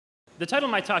the title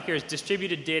of my talk here is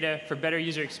Distributed Data for Better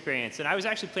User Experience. And I was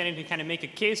actually planning to kind of make a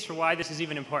case for why this is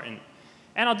even important.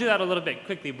 And I'll do that a little bit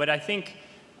quickly. But I think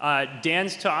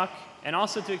Dan's talk, and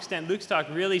also to extent Luke's talk,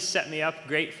 really set me up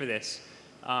great for this.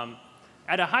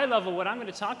 At a high level, what I'm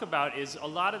going to talk about is a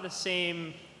lot of the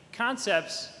same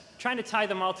concepts, trying to tie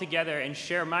them all together and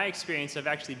share my experience of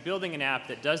actually building an app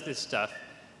that does this stuff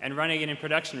and running it in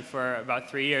production for about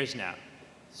 3 years now.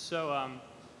 So,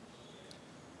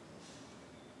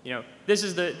 this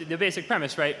is the basic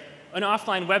premise, right? An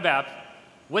offline web app,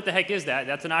 what the heck is that?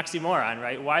 That's an oxymoron,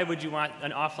 right? Why would you want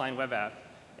an offline web app?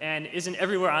 And isn't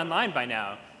everywhere online by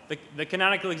now? The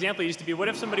canonical example used to be, what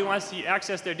if somebody wants to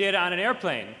access their data on an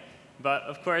airplane? But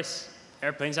of course,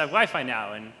 airplanes have Wi-Fi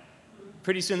now, and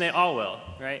pretty soon they all will,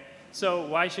 right? So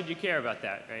why should you care about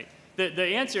that, right? The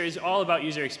answer is all about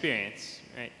user experience,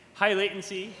 right? High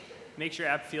latency makes your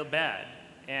app feel bad.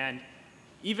 And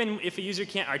even if a user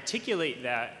can't articulate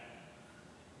that,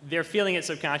 they're feeling it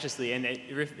subconsciously, and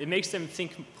it makes them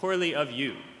think poorly of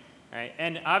you, right?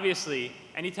 And obviously,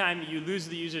 anytime you lose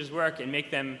the user's work and make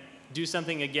them do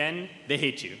something again, they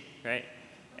hate you, right?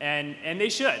 And they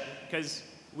should, because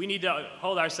we need to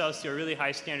hold ourselves to a really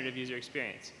high standard of user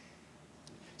experience.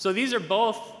 So these are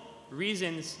both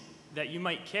reasons that you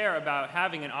might care about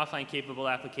having an offline capable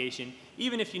application,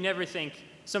 even if you never think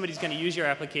somebody's going to use your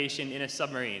application in a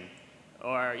submarine.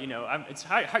 Or, it's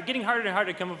getting harder and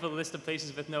harder to come up with a list of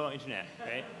places with no internet,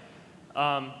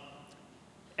 right?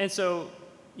 And so,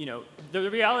 the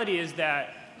reality is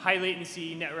that high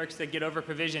latency networks that get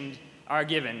over-provisioned are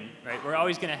given, right? We're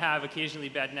always going to have occasionally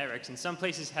bad networks, and some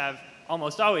places have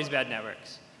almost always bad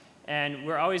networks. And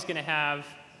we're always going to have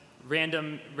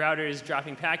random routers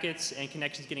dropping packets and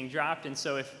connections getting dropped. And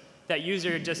so if that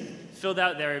user just filled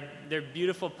out their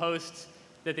beautiful post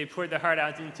that they poured their heart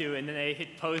out into, and then they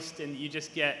hit post, and you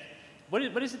just get, what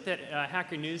is it that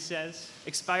Hacker News says?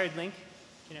 Expired link?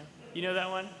 You know that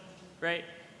one? Right?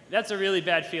 That's a really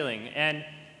bad feeling. And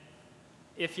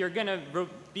if you're going to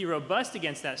be robust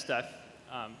against that stuff,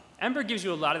 Ember gives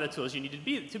you a lot of the tools you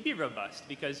need to be robust,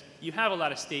 because you have a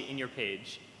lot of state in your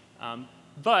page.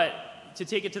 But to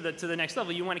take it to the next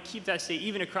level, you want to keep that state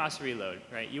even across reload,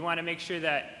 right? You want to make sure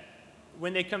that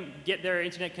when they come get their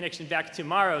internet connection back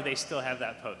tomorrow, they still have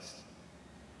that post.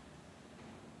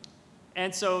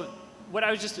 And so what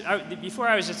before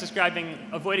I was just describing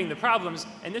avoiding the problems,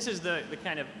 and this is the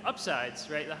kind of upsides,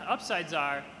 right? The upsides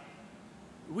are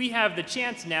we have the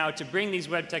chance now to bring these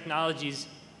web technologies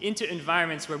into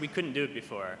environments where we couldn't do it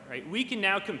before, right? We can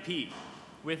now compete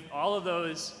with all of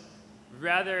those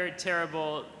rather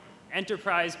terrible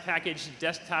enterprise packaged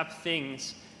desktop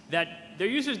things that their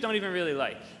users don't even really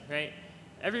like, right?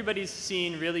 Everybody's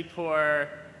seen really poor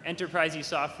enterprise-y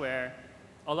software.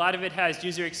 A lot of it has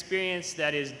user experience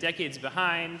that is decades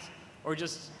behind, or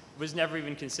just was never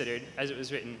even considered as it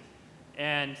was written.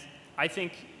 And I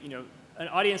think, an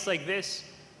audience like this,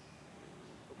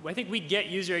 I think we get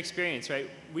user experience, right?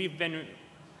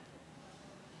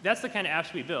 That's the kind of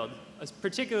apps we build,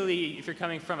 particularly if you're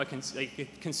coming from a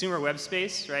consumer web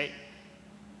space, right?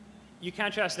 You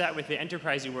contrast that with the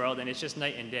enterprise-y world, and it's just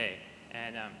night and day.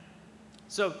 And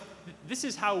so this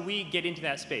is how we get into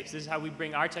that space. This is how we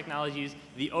bring our technologies,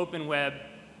 the open web,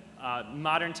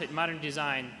 modern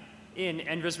design in,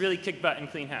 and just really kick butt and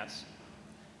clean house.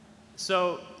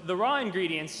 So the raw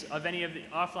ingredients of any of the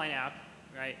offline app,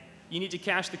 right? You need to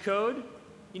cache the code.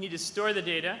 You need to store the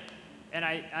data. And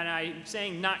I'm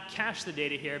saying not cache the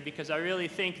data here because I really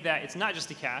think that it's not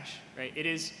just a cache, right?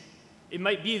 It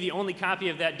might be the only copy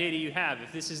of that data you have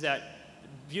if this is that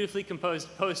beautifully composed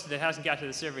post that hasn't got to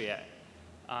the server yet.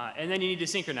 And then you need to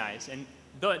synchronize. And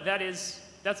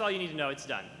that's all you need to know. It's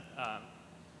done.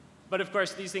 But of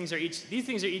course, these things are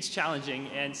each challenging,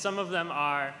 and some of them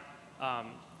are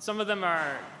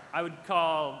I would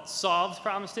call solved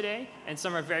problems today, and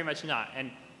some are very much not.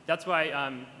 And that's why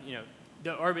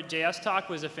the Orbit.js talk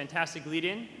was a fantastic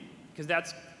lead-in, because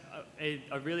that's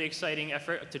a really exciting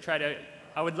effort to try to.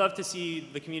 I would love to see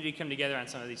the community come together on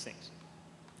some of these things.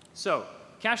 So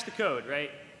cache the code,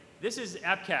 right? This is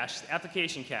app cache,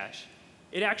 application cache.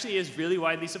 It actually is really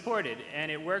widely supported,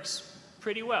 and it works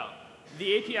pretty well.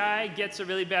 The API gets a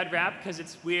really bad rap because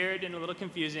it's weird and a little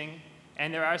confusing,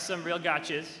 and there are some real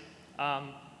gotchas.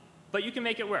 But you can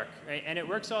make it work, right? And it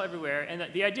works all everywhere.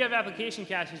 And the idea of application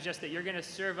cache is just that you're going to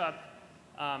serve up,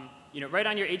 right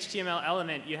on your HTML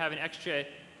element, you have an extra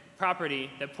property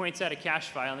that points at a cache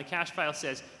file, and the cache file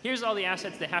says, here's all the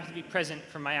assets that have to be present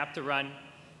for my app to run.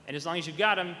 And as long as you've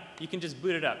got them, you can just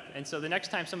boot it up. And so the next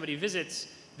time somebody visits,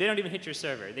 they don't even hit your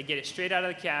server. They get it straight out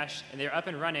of the cache, and they're up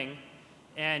and running.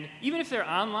 And even if they're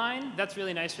online, that's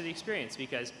really nice for the experience,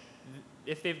 because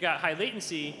if they've got high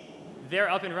latency, they're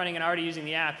up and running and already using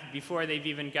the app before they've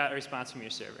even got a response from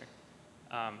your server.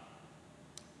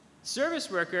 Service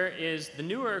Worker is the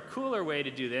newer, cooler way to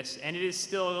do this, and it is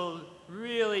still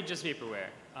really just vaporware.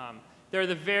 There are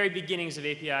the very beginnings of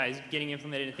APIs getting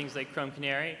implemented in things like Chrome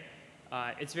Canary.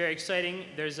 It's very exciting.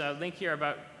 There's a link here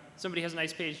about somebody has a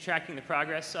nice page tracking the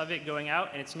progress of it going out,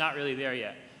 and it's not really there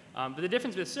yet. But the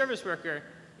difference with Service Worker,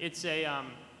 it's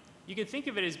you can think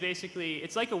of it as basically,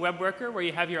 it's like a web worker where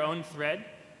you have your own thread,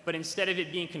 but instead of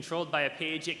it being controlled by a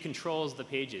page, it controls the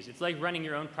pages. It's like running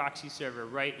your own proxy server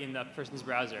right in the person's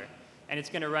browser. And it's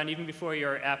going to run even before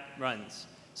your app runs.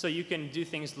 So you can do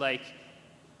things like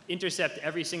intercept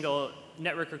every single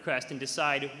network request and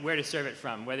decide where to serve it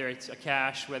from, whether it's a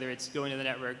cache, whether it's going to the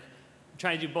network,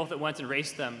 trying to do both at once and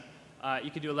race them. You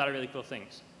can do a lot of really cool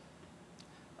things.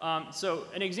 So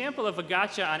an example of a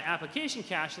gotcha on application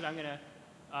cache that I'm going to,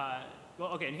 well,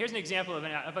 OK, and here's an example of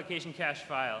an application cache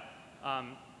file.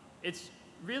 It's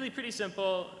really pretty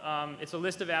simple. It's a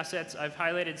list of assets. I've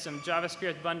highlighted some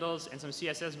JavaScript bundles and some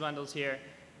CSS bundles here.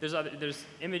 There's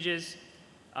images.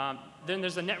 Then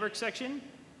there's a network section.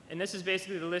 And this is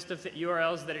basically the list of the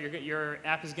URLs that your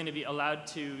app is going to be allowed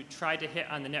to try to hit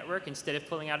on the network instead of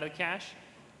pulling out of the cache.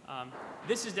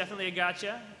 This is definitely a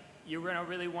gotcha. You're going to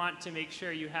really want to make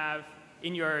sure you have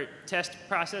in your test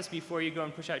process before you go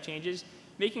and push out changes,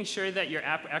 making sure that your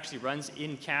app actually runs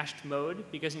in cached mode.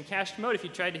 Because in cached mode, if you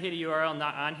tried to hit a URL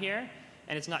not on here,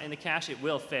 and it's not in the cache, it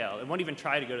will fail. It won't even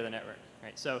try to go to the network.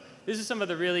 Right? So this is some of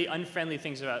the really unfriendly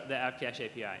things about the App Cache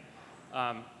API.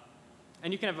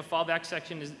 And you can have a fallback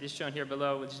section, is shown here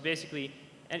below, which is basically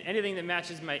anything that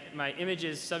matches my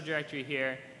images subdirectory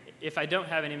here. If I don't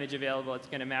have an image available, it's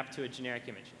going to map to a generic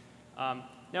image.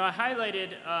 Now, I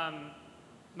highlighted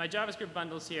my JavaScript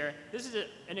bundles here. This is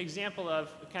an example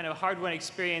of kind of a hard-won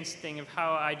experience thing of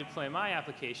how I deploy my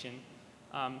application.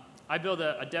 I build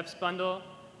a depths bundle,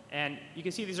 and you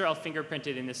can see these are all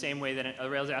fingerprinted in the same way that a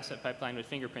Rails asset pipeline would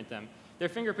fingerprint them. They're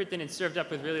fingerprinted and served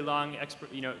up with really long,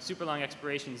 super long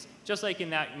expirations, just like in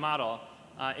that model.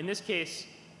 In this case,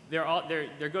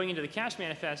 they're going into the cache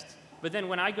manifest, but then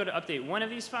when I go to update one of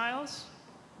these files,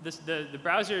 the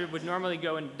browser would normally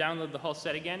go and download the whole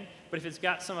set again, but if it's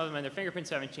got some of them and their fingerprints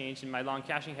haven't changed and my long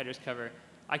caching headers cover,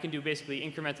 I can do basically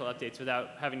incremental updates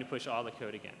without having to push all the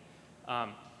code again.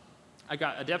 I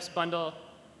got a depths bundle,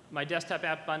 my desktop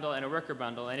app bundle, and a worker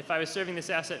bundle. And if I was serving this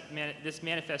this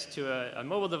manifest to a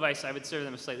mobile device, I would serve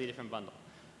them a slightly different bundle.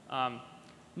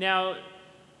 Now,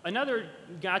 another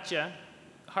gotcha,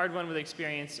 hard one with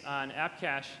experience on App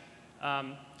Cache,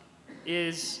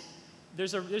 is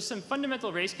there's some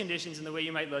fundamental race conditions in the way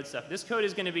you might load stuff. This code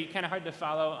is going to be kind of hard to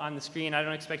follow on the screen. I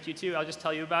don't expect you to. I'll just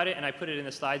tell you about it, and I put it in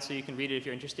the slides so you can read it if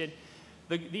you're interested.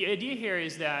 The idea here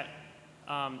is that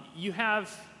you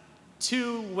have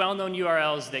two well-known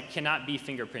URLs that cannot be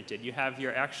fingerprinted. You have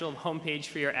your actual homepage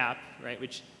for your app, right,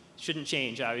 which shouldn't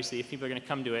change, obviously, if people are going to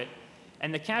come to it.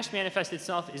 And the cache manifest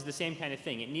itself is the same kind of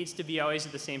thing. It needs to be always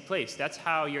at the same place. That's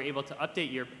how you're able to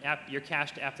update your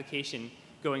cached application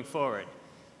going forward.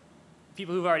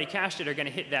 People who've already cached it are going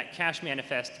to hit that cache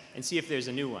manifest and see if there's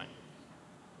a new one.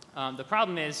 The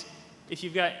problem is, if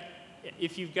you've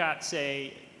got,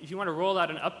 say, if you want to roll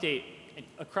out an update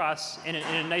across in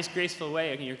a nice, graceful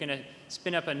way, and you're going to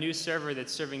spin up a new server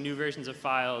that's serving new versions of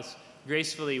files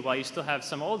gracefully while you still have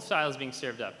some old files being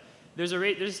served up. There's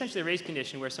essentially a race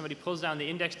condition where somebody pulls down the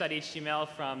index.html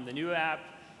from the new app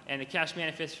and the cache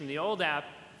manifest from the old app,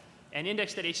 and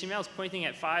index.html is pointing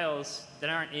at files that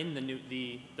aren't in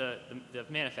the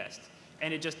manifest.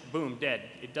 And it just, boom, dead.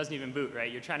 It doesn't even boot,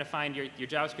 right? You're trying to find your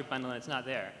JavaScript bundle, and it's not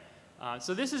there.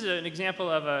 So this is an example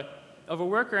of a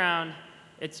workaround.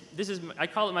 I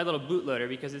call it my little bootloader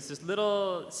because it's this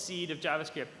little seed of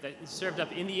JavaScript that is served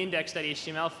up in the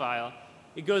index.html file.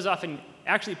 It goes off and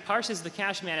actually parses the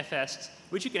cache manifest,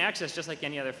 which you can access just like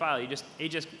any other file. You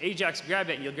just Ajax grab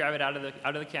it, and you'll grab it out of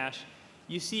the cache.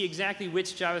 You see exactly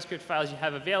which JavaScript files you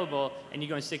have available, and you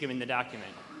go and stick them in the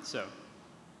document. So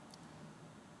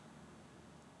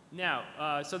now,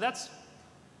 so that's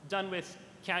done with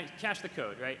cache the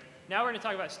code, right? Now we're going to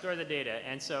talk about store the data,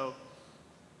 and so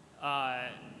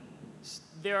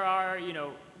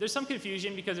there's some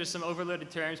confusion because there's some overloaded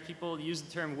terms. People use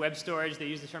the term web storage, they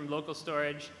use the term local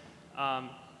storage,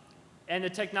 and the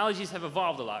technologies have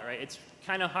evolved a lot, right? It's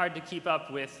kind of hard to keep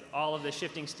up with all of the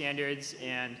shifting standards,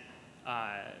 and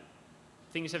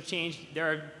things have changed. There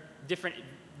are different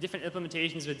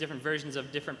implementations with different versions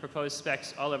of different proposed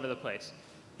specs all over the place.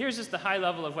 Here's just the high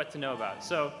level of what to know about.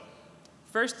 So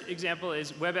first example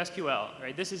is Web SQL,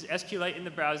 right? This is SQLite in the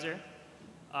browser.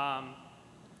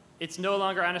 It's no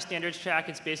longer on a standards track.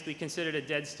 It's basically considered a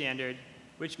dead standard.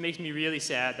 which makes me really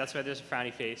sad. That's why there's a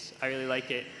frowny face. I really like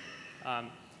it.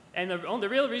 And the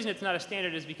real reason it's not a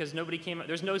standard is because nobody came up,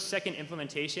 there's no second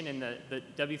implementation, and the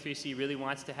W3C really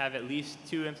wants to have at least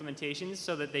 2 implementations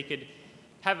so that they could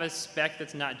have a spec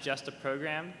that's not just a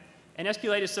program. And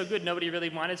SQLite is so good, nobody really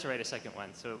wanted to write a second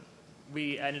one. So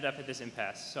we ended up at this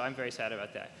impasse. So I'm very sad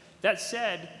about that. That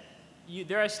said,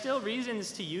 there are still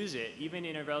reasons to use it, even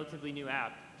in a relatively new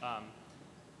app.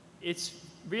 It's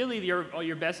really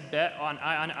your best bet on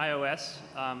iOS.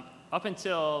 Up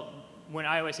until when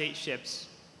iOS 8 ships,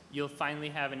 you'll finally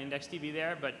have an IndexedDB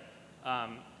there. But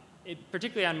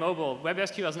particularly on mobile,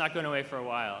 WebSQL is not going away for a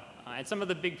while. And some of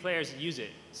the big players use it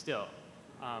still.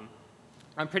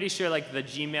 I'm pretty sure like the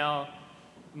Gmail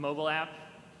mobile app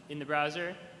in the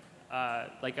browser,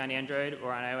 like on Android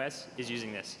or on iOS, is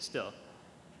using this still.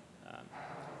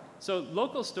 So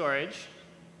local storage,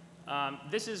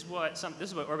 this is what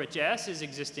Orbit.js's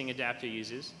existing adapter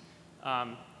uses.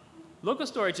 Local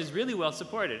storage is really well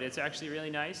supported. It's actually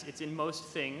really nice. It's in most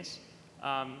things.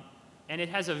 And it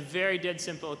has a very dead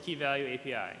simple key value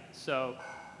API. So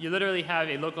you literally have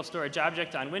a local storage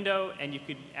object on window, and you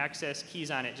could access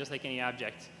keys on it just like any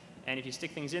object. And if you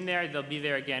stick things in there, they'll be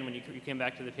there again when you come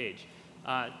back to the page.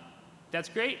 That's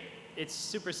great. It's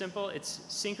super simple. It's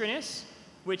synchronous,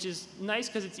 which is nice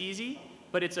because it's easy,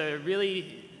 but it's a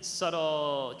really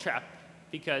subtle trap,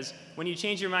 because when you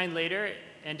change your mind later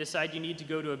and decide you need to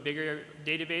go to a bigger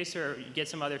database or get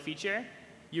some other feature,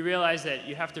 you realize that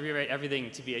you have to rewrite everything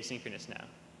to be asynchronous now.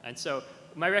 And so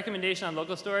my recommendation on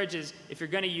local storage is, if you're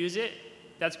going to use it,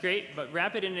 that's great, but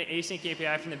wrap it in an async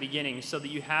API from the beginning so that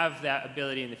you have that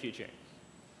ability in the future.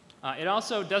 It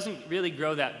also doesn't really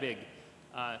grow that big.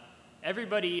 The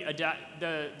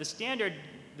standard,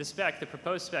 the spec, the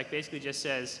proposed spec basically just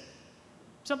says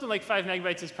something like 5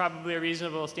 megabytes is probably a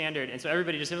reasonable standard, and so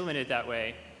everybody just implemented it that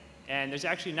way. And there's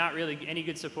actually not really any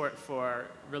good support for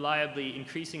reliably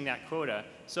increasing that quota.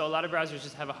 So a lot of browsers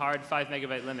just have a hard 5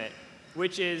 megabyte limit,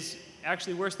 which is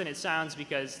actually worse than it sounds,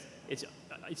 because it's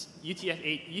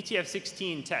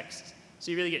UTF-16 text.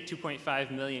 So you really get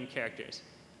 2.5 million characters.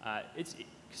 It's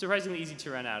surprisingly easy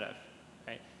to run out of,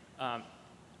 right?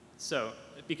 So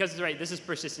because it's right, this is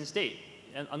persistent state.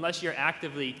 And unless you're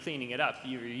actively cleaning it up,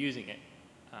 you're using it.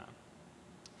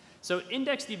 So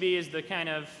IndexedDB is the kind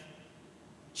of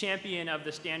champion of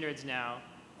the standards now.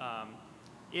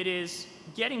 It is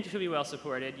getting to be well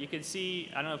supported. You can see,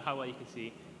 I don't know how well you can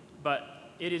see,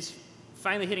 but it is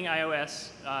finally hitting iOS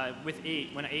with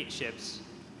 8 when 8 ships.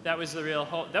 That was the real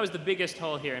hole. That was the biggest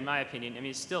hole here, in my opinion. I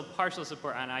mean, it's still partial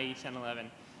support on IE 10.11.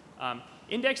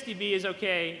 IndexedDB is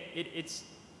okay.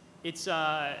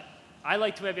 I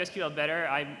liked WebSQL better.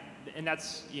 And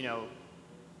that's, you know,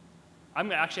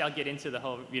 I'll get into the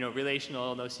whole, you know,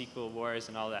 relational NoSQL wars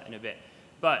and all that in a bit.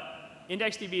 But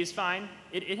IndexedDB is fine.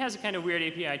 It has a kind of weird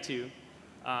API too.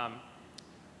 One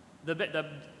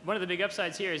of the big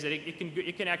upsides here is that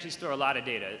it can actually store a lot of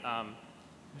data.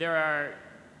 There are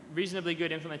reasonably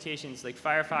good implementations, like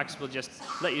Firefox will just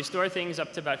let you store things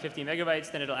up to about 50 megabytes,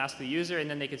 then it'll ask the user, and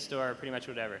then they could store pretty much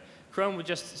whatever. Chrome would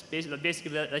just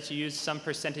basically let you use some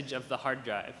percentage of the hard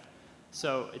drive.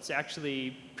 So it's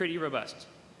actually pretty robust.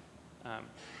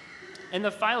 And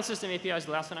the file system API is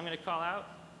the last one I'm going to call out.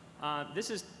 This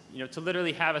is, you know, to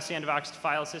literally have a sandboxed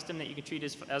file system that you can treat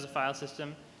as a file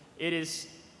system. It is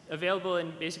available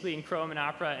basically in Chrome and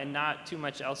Opera, and not too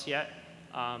much else yet.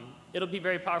 It'll be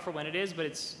very powerful when it is, but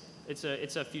it's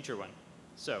a future one.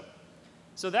 So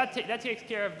that takes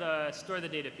care of the store the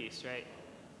data piece, right?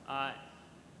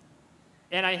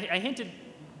 And I hinted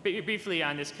briefly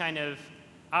on this kind of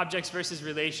objects versus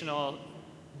relational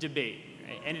debate.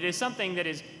 And it is something that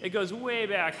it goes way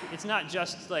back. It's not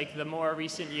just like the more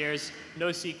recent years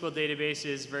NoSQL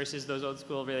databases versus those old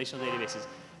school relational databases.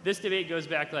 This debate goes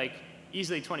back like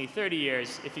easily 20, 30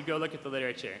 years if you go look at the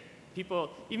literature.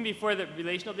 People, even before the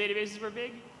relational databases were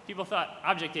big, people thought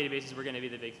object databases were going to be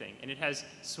the big thing. And it has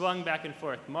swung back and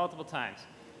forth multiple times.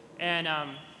 And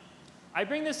I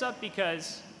bring this up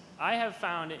because I have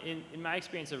found in my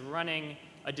experience of running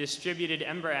a distributed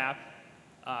Ember app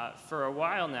for a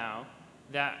while now,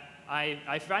 that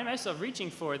I find myself reaching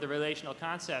for the relational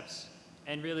concepts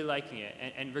and really liking it,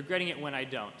 and regretting it when I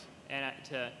don't. And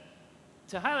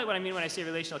to highlight what I mean when I say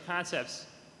relational concepts,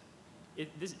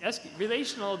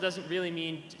 relational doesn't really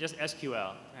mean just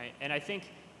SQL, right? And I think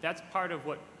that's part of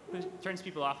what turns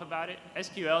people off about it.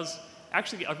 SQL is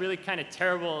actually a really kind of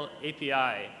terrible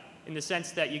API in the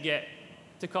sense that you get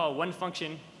to call one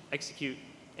function, execute,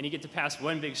 and you get to pass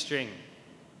one big string.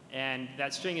 And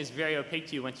that string is very opaque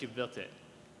to you once you've built it.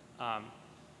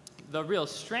 The real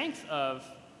strength of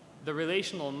the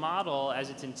relational model as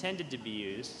it's intended to be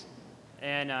used,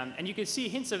 And you can see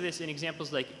hints of this in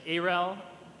examples like AREL,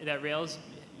 that Rails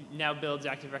now builds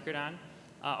Active Record on,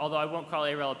 although I won't call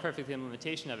AREL a perfect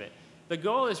implementation of it. The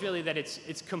goal is really that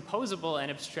it's composable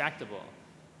and abstractable,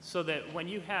 so that when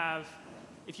you have,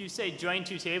 if you say join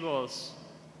two tables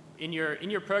in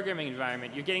your programming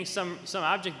environment, you're getting some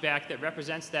object back that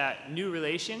represents that new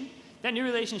relation. That new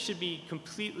relation should be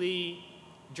completely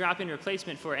drop-in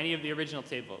replacement for any of the original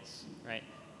tables, right?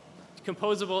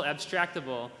 Composable,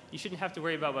 abstractable, you shouldn't have to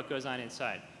worry about what goes on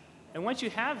inside. And once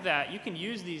you have that, you can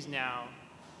use these now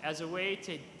as a way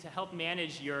to help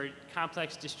manage your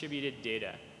complex distributed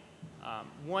data.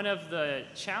 One of the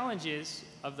challenges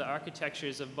of the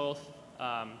architectures of both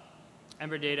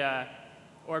Ember Data,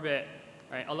 Orbit,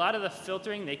 right, a lot of the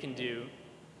filtering they can do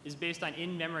is based on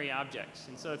in-memory objects.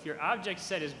 And so if your object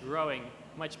set is growing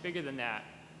much bigger than that,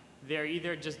 they're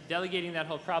either just delegating that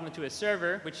whole problem to a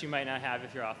server, which you might not have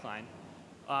if you're offline,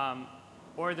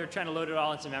 or they're trying to load it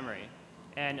all into memory.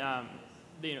 And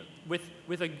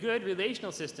with a good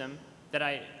relational system that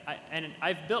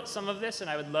I've built some of this, and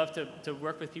I would love to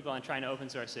work with people on trying to open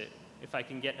source it if I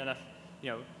can get enough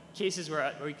cases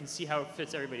where you can see how it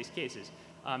fits everybody's cases.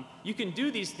 You can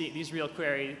do this real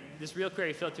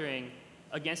query filtering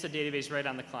against a database right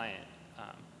on the client,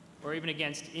 or even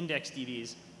against index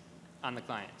DBs on the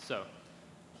client. So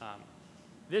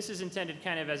this is intended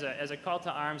kind of as a call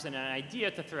to arms and an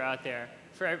idea to throw out there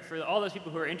for all those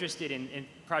people who are interested in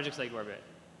projects like Orbit.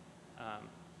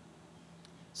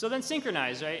 So then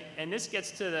synchronize, right? And this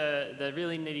gets to the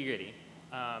really nitty-gritty.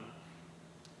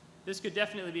 This could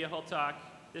definitely be a whole talk.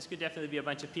 This could definitely be a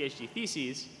bunch of PhD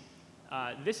theses.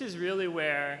 This is really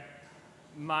where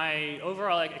my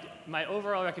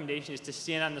overall recommendation is to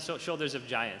stand on the shoulders of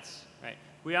giants, right?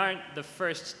 We aren't the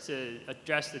first to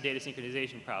address the data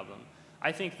synchronization problem.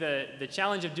 I think the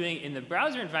challenge of doing it in the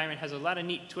browser environment has a lot of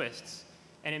neat twists,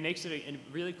 and it makes it a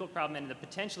really cool problem, and the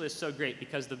potential is so great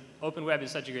because the open web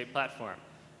is such a great platform.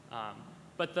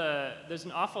 But there's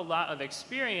an awful lot of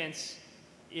experience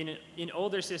in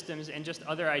older systems and just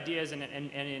other ideas and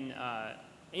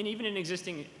even in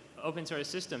existing open source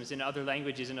systems in other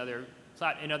languages and other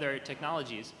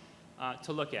technologies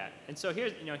to look at. And so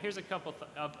here's a couple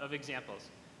of examples.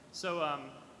 So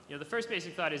the first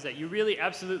basic thought is that you really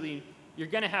absolutely, you're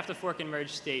going to have to fork and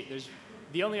merge state.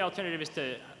 The only alternative is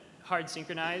to hard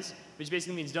synchronize, which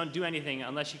basically means don't do anything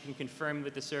unless you can confirm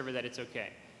with the server that it's OK.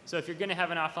 So if you're going to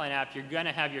have an offline app, you're going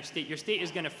to have your state. Your state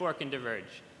is going to fork and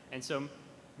diverge. And so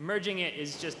merging it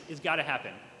it's got to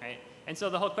happen, right? And so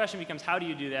the whole question becomes, how do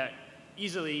you do that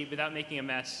easily without making a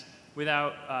mess,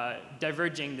 without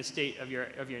diverging the state of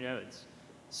your nodes?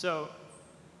 So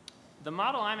the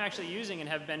model I'm actually using and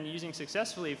have been using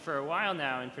successfully for a while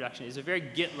now in production is a very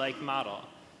Git-like model.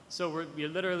 So we're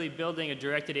literally building a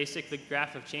directed acyclic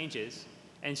graph of changes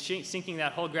and syncing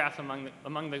that whole graph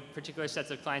among the particular sets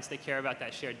of clients that care about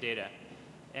that shared data.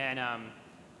 And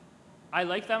I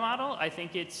like that model. I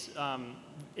think it's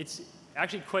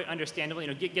actually quite understandable.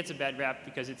 Git gets a bad rap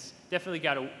because it's definitely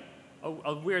got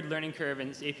a weird learning curve in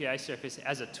its API surface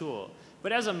as a tool.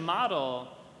 But as a model,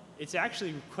 it's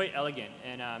actually quite elegant.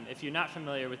 And if you're not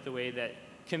familiar with the way that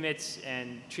commits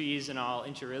and trees and all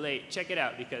interrelate, check it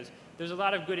out because there's a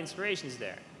lot of good inspirations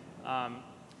there.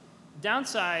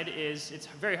 Downside is it's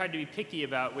very hard to be picky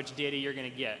about which data you're going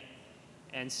to get.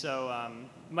 And so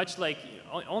much like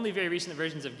only very recent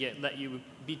versions of Git let you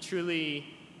be truly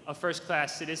a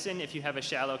first-class citizen if you have a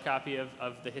shallow copy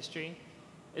of the history.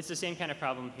 It's the same kind of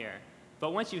problem here.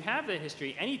 But once you have the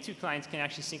history, any two clients can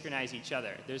actually synchronize each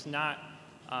other. There's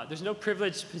no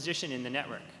privileged position in the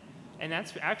network. And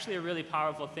that's actually a really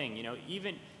powerful thing.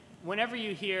 Even whenever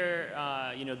you hear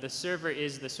the server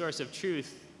is the source of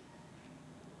truth,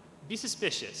 be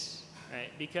suspicious,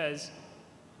 right? Because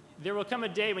there will come a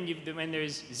day when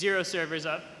there's 0 servers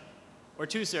up, or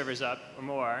 2 servers up, or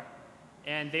more,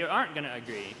 and they aren't going to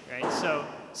agree, right? So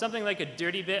something like a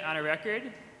dirty bit on a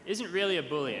record isn't really a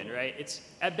Boolean, right?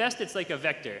 At best, it's like a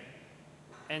vector.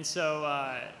 And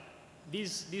so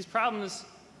these problems,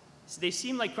 they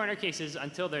seem like corner cases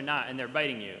until they're not, and they're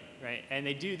biting you, right? And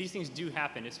these things do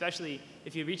happen, especially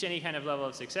if you reach any kind of level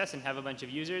of success and have a bunch of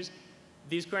users.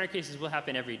 These corner cases will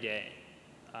happen every day.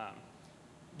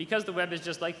 Because the web is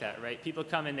just like that, right? People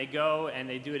come and they go, and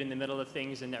they do it in the middle of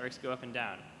things, and networks go up and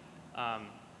down.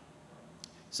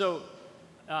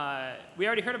 We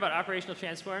already heard about operational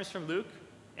transforms from Luke,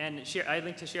 and I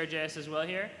linked to Share.js as well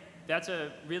here. That's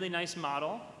a really nice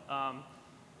model.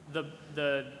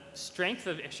 The strength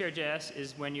of Share.js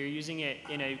is when you're using it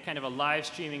in a kind of a live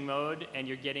streaming mode, and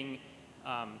you're getting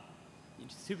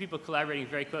 2 people collaborating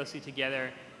very closely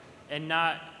together and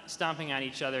not stomping on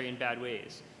each other in bad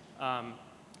ways.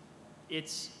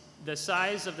 the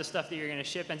size of the stuff that you're going to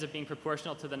ship ends up being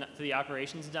proportional to the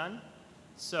operations done.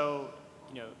 So,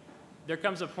 there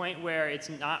comes a point where it's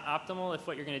not optimal if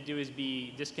what you're going to do is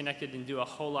be disconnected and do a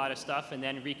whole lot of stuff and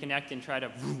then reconnect and try to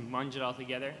munge it all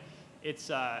together.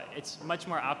 It's much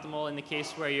more optimal in the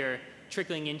case where you're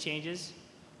trickling in changes,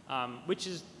 which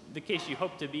is the case you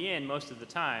hope to be in most of the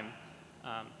time.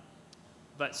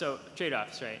 But so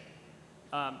trade-offs, right?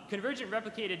 Convergent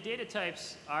replicated data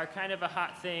types are kind of a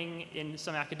hot thing in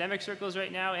some academic circles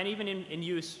right now, and even in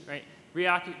use, right?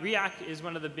 Riak is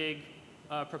one of the big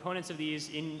proponents of these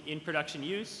in production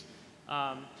use.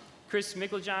 Chris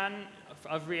Mikkeljohn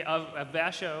of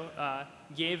Basho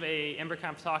gave a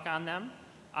EmberConf talk on them.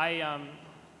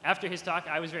 After his talk,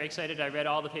 I was very excited. I read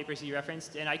all the papers he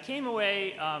referenced, and I came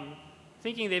away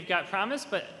thinking they've got promise,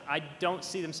 but I don't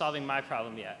see them solving my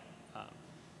problem yet.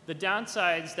 The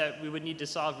downsides that we would need to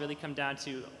solve really come down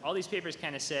to all these papers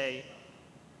kind of say,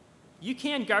 you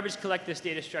can garbage collect this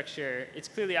data structure. It's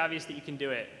clearly obvious that you can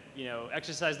do it.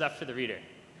 Exercise left for the reader.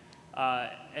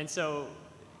 And so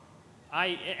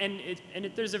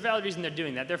there's a valid reason they're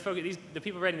doing that. The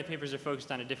people writing the papers are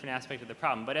focused on a different aspect of the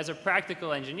problem. But as a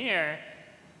practical engineer,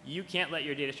 you can't let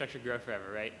your data structure grow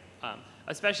forever, right?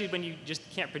 Especially when you just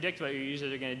can't predict what your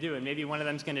users are going to do. And maybe one of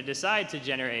them is going to decide to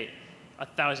generate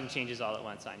 1,000 changes all at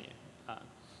once on you.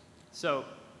 So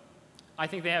I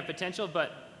think they have potential,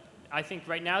 but I think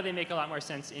right now they make a lot more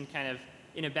sense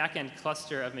in a back-end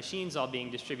cluster of machines all being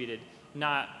distributed,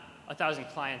 not 1,000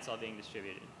 clients all being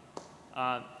distributed.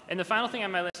 And the final thing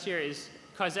on my list here is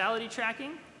causality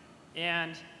tracking.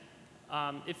 And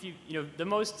the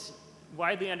most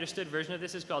widely understood version of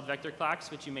this is called vector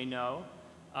clocks, which you may know.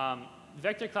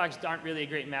 Vector clocks aren't really a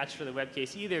great match for the web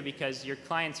case either because your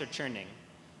clients are churning.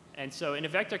 And so in a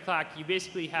vector clock, you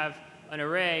basically have an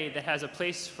array that has a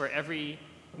place for every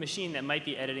machine that might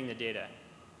be editing the data.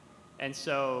 And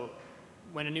so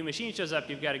when a new machine shows up,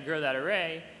 you've got to grow that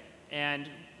array. And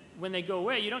when they go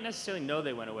away, you don't necessarily know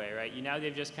they went away, right? Now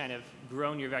they've just kind of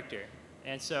grown your vector.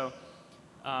 And so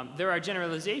there are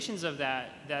generalizations of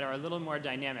that are a little more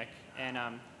dynamic. And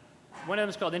one of them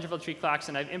is called interval tree clocks,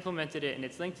 and I've implemented it, and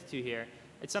it's linked to here.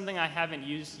 It's something I haven't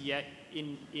used yet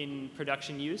in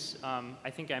production use. I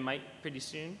think I might pretty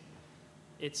soon.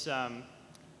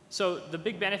 So the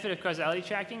big benefit of causality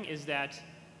tracking is that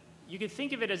you could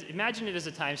think of it as, imagine it as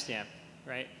a timestamp,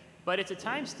 right? But it's a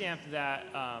timestamp that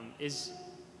is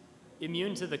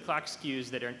immune to the clock skews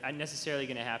that are necessarily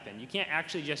going to happen. You can't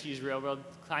actually just use real-world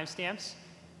timestamps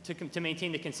to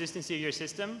maintain the consistency of your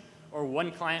system, or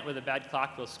one client with a bad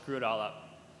clock will screw it all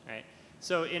up, right?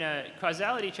 So in a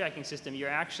causality tracking system, you're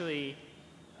actually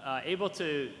able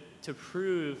to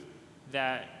prove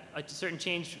that a certain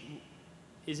change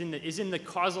is in the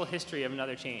causal history of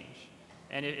another change.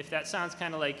 And if that sounds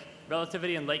kind of like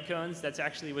relativity and light cones, that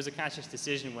actually was a conscious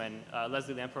decision when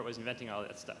Leslie Lamport was inventing all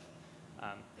that stuff.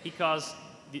 He calls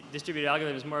the distributed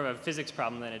algorithms more of a physics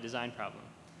problem than a design problem.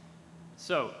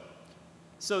 So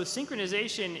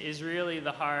synchronization is really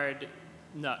the hard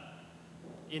nut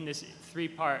in this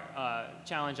three-part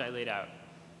challenge I laid out.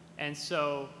 And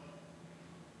so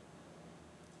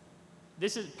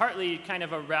this is partly kind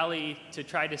of a rally to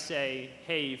try to say,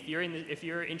 hey, if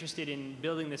you're interested in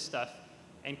building this stuff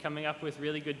and coming up with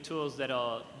really good tools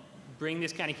that'll bring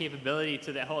this kind of capability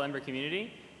to the whole Ember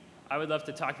community, I would love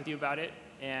to talk with you about it,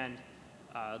 and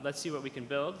let's see what we can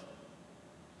build.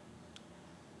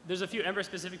 There's a few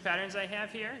Ember-specific patterns I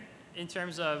have here in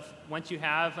terms of once you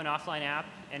have an offline app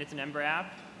and it's an Ember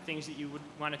app, things that you would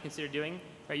want to consider doing.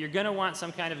 Right? You're going to want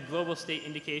some kind of global state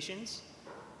indications.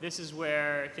 This is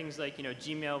where things like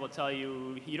Gmail will tell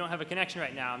you, you don't have a connection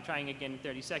right now, I'm trying again in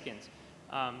 30 seconds.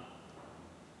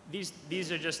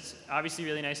 These are just obviously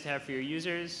really nice to have for your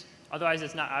users. Otherwise,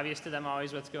 it's not obvious to them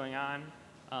always what's going on.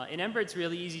 In Ember, it's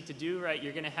really easy to do, right?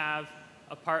 You're going to have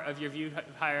a part of your view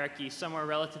hierarchy somewhere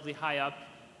relatively high up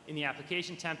in the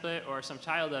application template or some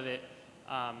child of it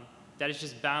that is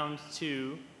just bound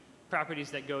to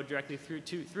properties that go directly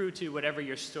through to whatever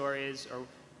your store is, or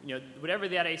whatever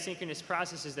that asynchronous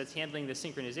process is that's handling the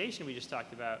synchronization we just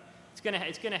talked about. It's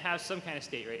going to have some kind of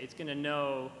state, right? It's going to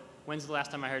know when's the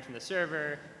last time I heard from the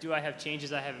server, do I have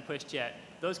changes I haven't pushed yet,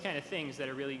 those kind of things that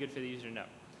are really good for the user to know.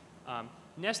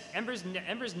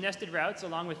 Ember's nested routes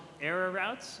along with error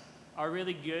routes are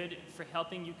really good for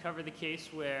helping you cover the case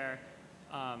where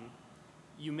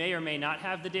you may or may not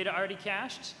have the data already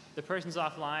cached, the person's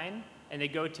offline, and they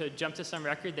go to jump to some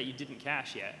record that you didn't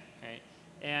cache yet, right?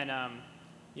 And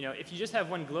if you just have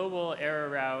one global error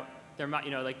route,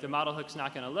 like the model hook's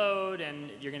not going to load,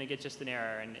 and you're going to get just an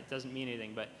error, and it doesn't mean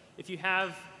anything. But if you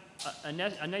have a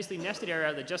nicely nested error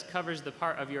route that just covers the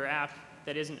part of your app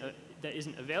that isn't that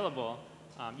isn't available,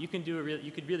 you could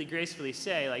really gracefully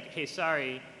say, like, hey,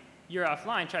 sorry, you're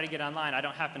offline, try to get online, I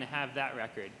don't happen to have that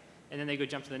record. And then they go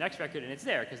jump to the next record, and it's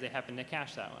there because they happen to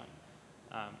cache that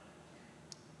one.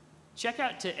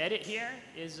 Checkout to edit here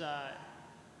is,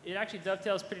 it actually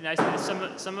dovetails pretty nicely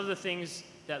with some of the things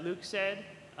that Luke said.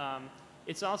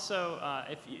 It's also,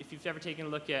 if you've ever taken a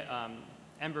look at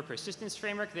Ember persistence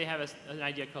framework, they have an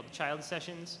idea called child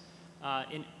sessions.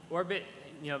 In Orbit,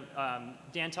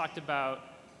 Dan talked about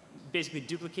basically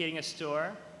duplicating a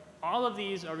store. All of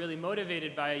these are really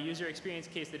motivated by a user experience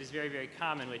case that is very, very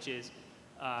common, which is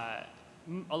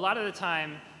a lot of the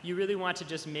time you really want to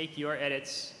just make your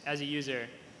edits as a user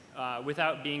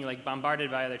without being like bombarded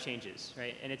by other changes,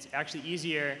 right? And it's actually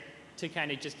easier to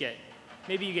kind of just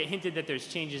maybe you get hinted that there's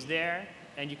changes there,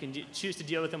 and you can choose to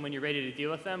deal with them when you're ready to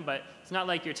deal with them, but it's not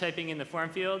like you're typing in the form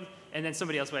field and then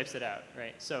somebody else wipes it out,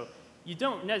 right? So you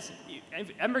don't necessarily,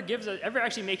 Ember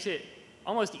actually makes it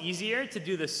almost easier to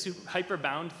do the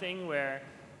hyper-bound thing where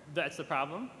that's the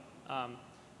problem.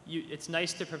 It's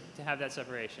nice to have that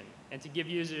separation and to give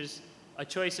users a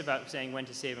choice about saying when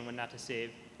to save and when not to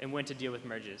save and when to deal with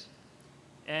merges.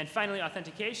 And finally,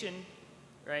 authentication,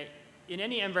 right? In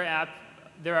any Ember app,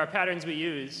 there are patterns we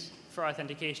use for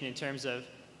authentication in terms of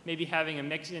maybe having a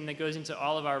mix-in that goes into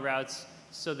all of our routes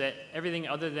so that everything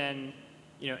other than,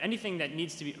 anything that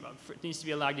needs to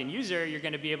be a logged-in user, you're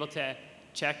going to be able to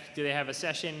check, do they have a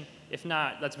session? If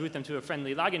not, let's boot them to a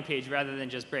friendly login page rather than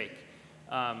just break.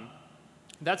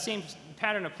 That same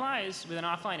pattern applies with an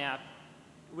offline app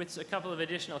with a couple of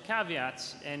additional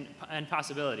caveats and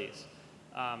possibilities.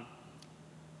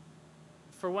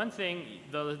 For one thing,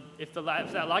 if that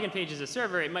login page is a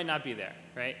server, it might not be there,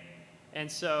 right? And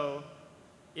so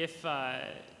if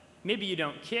maybe you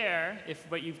don't care if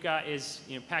what you've got is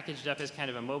packaged up as kind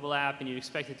of a mobile app and you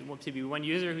expect it to be one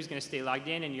user who's going to stay logged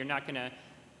in and you're not going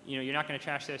to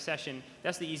trash their session,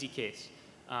 that's the easy case.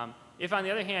 If on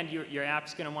the other hand your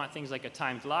app's going to want things like a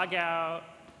timed logout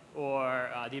or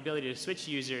the ability to switch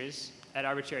users at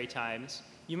arbitrary times,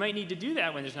 you might need to do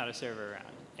that when there's not a server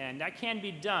around. And that can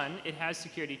be done. It has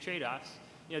security trade-offs.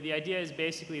 The idea is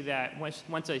basically that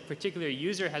once a particular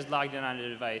user has logged in on a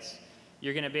device,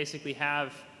 you're going to basically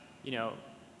have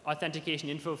authentication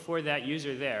info for that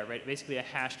user there, right? Basically a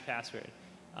hashed password.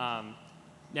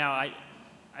 Now,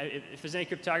 if there's any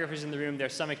cryptographers in the room, their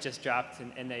stomach just dropped,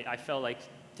 and I fell like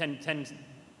 10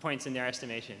 points in their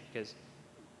estimation because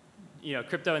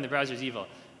crypto in the browser is evil.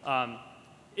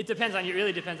 It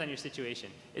really depends on your situation.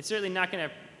 It's certainly not going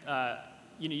to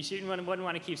you certainly wouldn't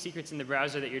want to keep secrets in the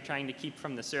browser that you're trying to keep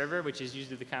from the server, which is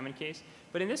usually the common case.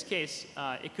 But in this case,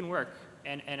 it can work.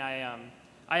 And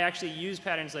I actually use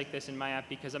patterns like this in my app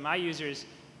because my users,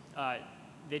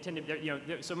 they tend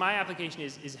to, so my application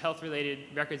is health-related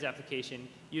records application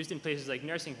used in places like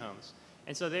nursing homes.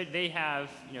 And so they have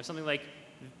something like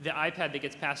the iPad that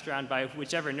gets passed around by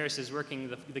whichever nurse is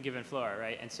working the given floor,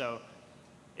 right? And so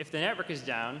if the network is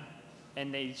down,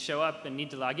 and they show up and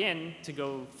need to log in to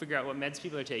go figure out what meds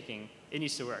people are taking, it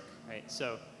needs to work, right?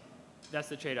 So that's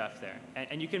the trade-off there.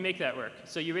 And you can make that work.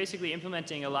 So you're basically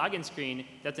implementing a login screen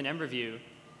that's an Ember view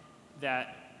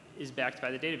that is backed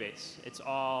by the database. It's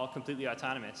all completely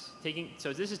autonomous.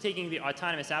 So this is taking the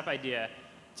autonomous app idea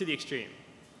to the extreme.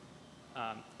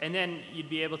 And then you'd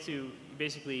be able to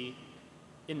basically,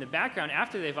 in the background,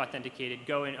 after they've authenticated,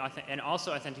 go and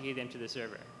also authenticate them to the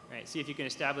server, right? See if you can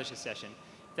establish a session.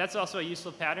 That's also a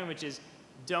useful pattern, which is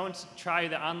don't try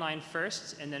the online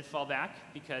first and then fall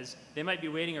back because they might be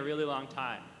waiting a really long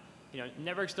time.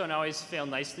 Networks don't always fail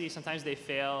nicely. Sometimes they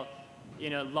fail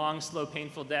in a long, slow,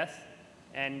 painful death,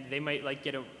 and they might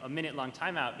get a minute-long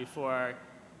timeout before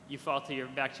you fall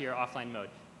back to your offline mode.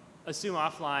 Assume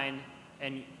offline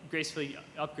and gracefully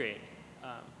upgrade.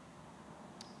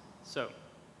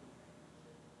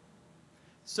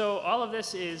 So all of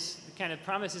this is the kind of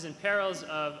promises and perils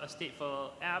of a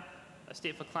stateful app, a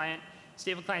stateful client.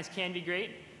 Stateful clients can be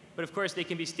great, but of course they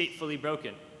can be statefully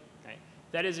broken. Right?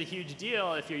 That is a huge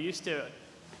deal if you're used to,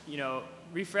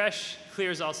 refresh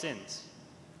clears all sins,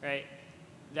 right?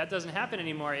 That doesn't happen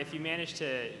anymore if you manage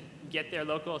to get their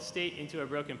local state into a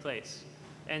broken place.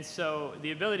 And so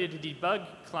the ability to debug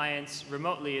clients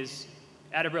remotely is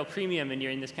at a real premium when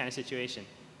you're in this kind of situation.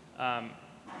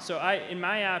 So in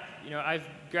my app, I've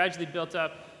gradually built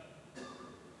up.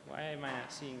 Why am I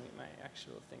not seeing my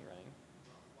actual thing running?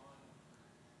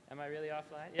 Am I really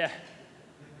offline? Yeah,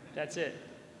 that's it.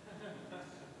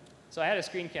 So I had a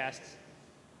screencast.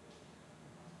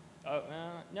 Oh,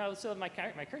 no, still my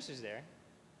cursor's there.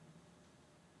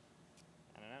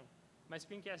 I don't know. My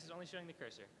screencast is only showing the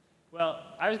cursor. Well,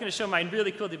 I was going to show my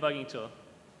really cool debugging tool.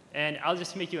 And I'll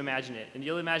just make you imagine it, and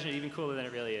you'll imagine it even cooler than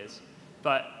it really is.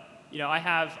 But I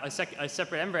have a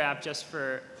separate Ember app just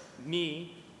for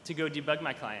me to go debug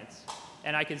my clients.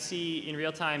 And I can see in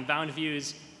real time bound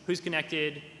views, who's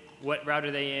connected, what route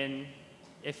are they in.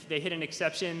 If they hit an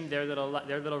exception, their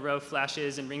little row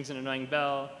flashes and rings an annoying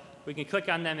bell. We can click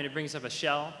on them, and it brings up a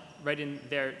shell right in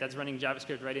there that's running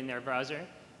JavaScript right in their browser.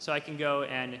 So I can go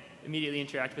and immediately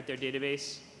interact with their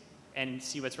database and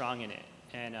see what's wrong in it.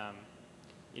 And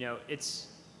it's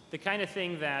the kind of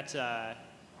thing that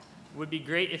would be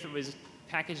great if it was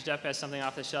packaged up as something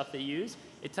off the shelf they use.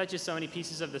 It touches so many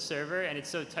pieces of the server, and it's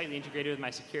so tightly integrated with my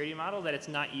security model that it's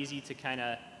not easy to kind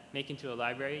of make into a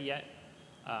library yet.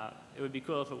 It would be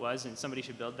cool if it was, and somebody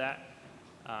should build that.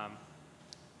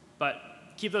 But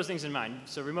keep those things in mind.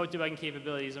 So remote debugging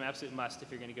capabilities are an absolute must if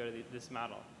you're going to go to this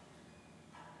model.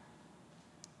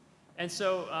 And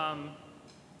so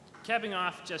capping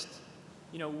off, just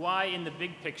why in the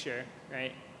big picture,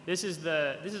 right? This is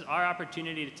our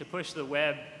opportunity to push the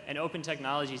web and open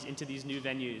technologies into these new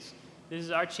venues. This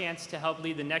is our chance to help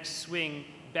lead the next swing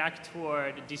back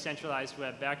toward a decentralized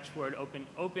web, back toward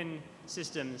open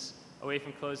systems away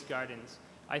from closed gardens.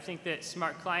 I think that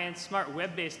smart clients, smart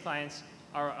web-based clients,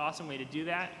 are an awesome way to do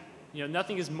that.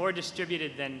 Nothing is more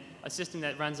distributed than a system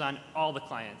that runs on all the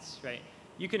clients, right?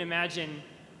 You can imagine,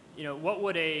 what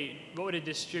would a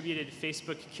distributed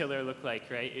Facebook killer look like,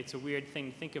 right? It's a weird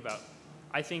thing to think about.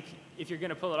 I think if you're going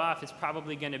to pull it off, it's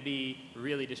probably going to be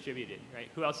really distributed, right?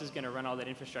 Who else is going to run all that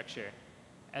infrastructure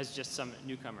as just some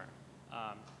newcomer?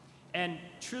 And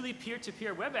truly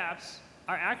peer-to-peer web apps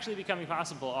are actually becoming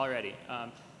possible already.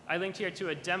 I linked here to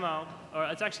a demo, or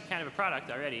it's actually kind of a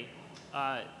product already,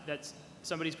 that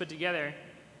somebody's put together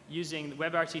using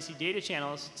WebRTC data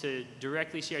channels to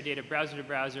directly share data browser to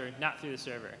browser, not through the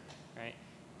server, right?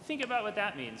 Think about what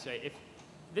that means, right? If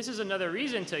this is another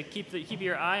reason to keep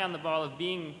your eye on the ball of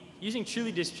using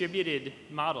truly distributed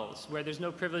models where there's no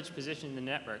privileged position in the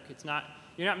network.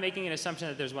 You're not making an assumption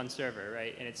that there's one server,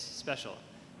 right? And it's special.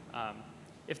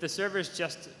 If the server is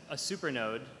just a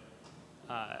supernode,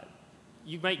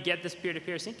 you might get this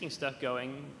peer-to-peer syncing stuff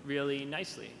going really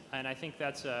nicely. And I think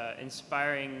that's an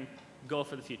inspiring goal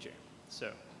for the future.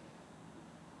 So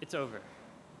it's over.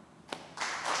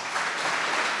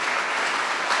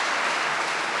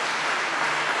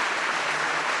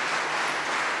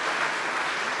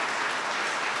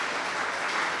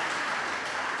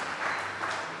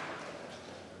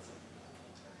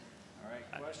 All right,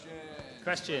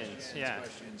 Questions, yeah.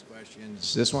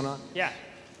 Questions. This one on? Yeah.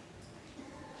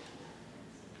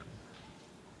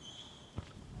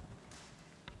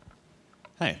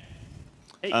 Hi.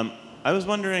 Hey. I was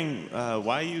wondering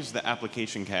why use the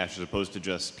application cache as opposed to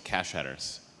just cache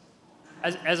headers?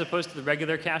 As opposed to the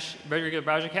regular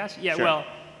browser cache? Yeah, Sure. Well,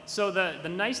 so the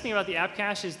nice thing about the app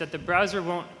cache is that the browser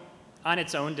won't, on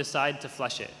its own, decide to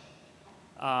flush it.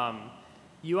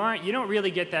 You don't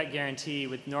really get that guarantee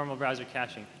with normal browser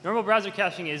caching. Normal browser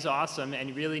caching is awesome, and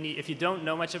you really need, if you don't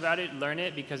know much about it, learn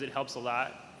it because it helps a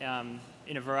lot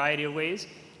in a variety of ways.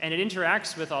 And it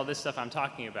interacts with all this stuff I'm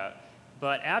talking about.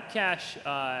 But app cache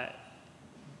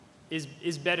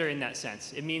is better in that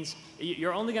sense. It means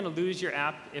you're only going to lose your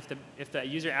app if the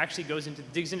user actually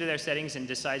digs into their settings and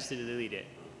decides to delete it.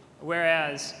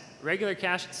 Whereas regular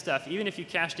cached stuff, even if you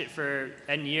cached it for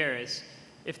N years,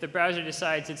 if the browser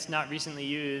decides it's not recently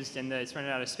used and that it's running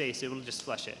out of space, it will just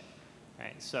flush it.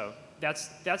 Right? So that's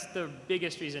the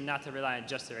biggest reason not to rely on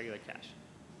just the regular cache.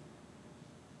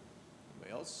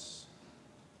 Anybody else?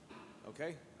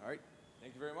 Okay. All right.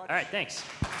 Thank you very much. All right. Thanks.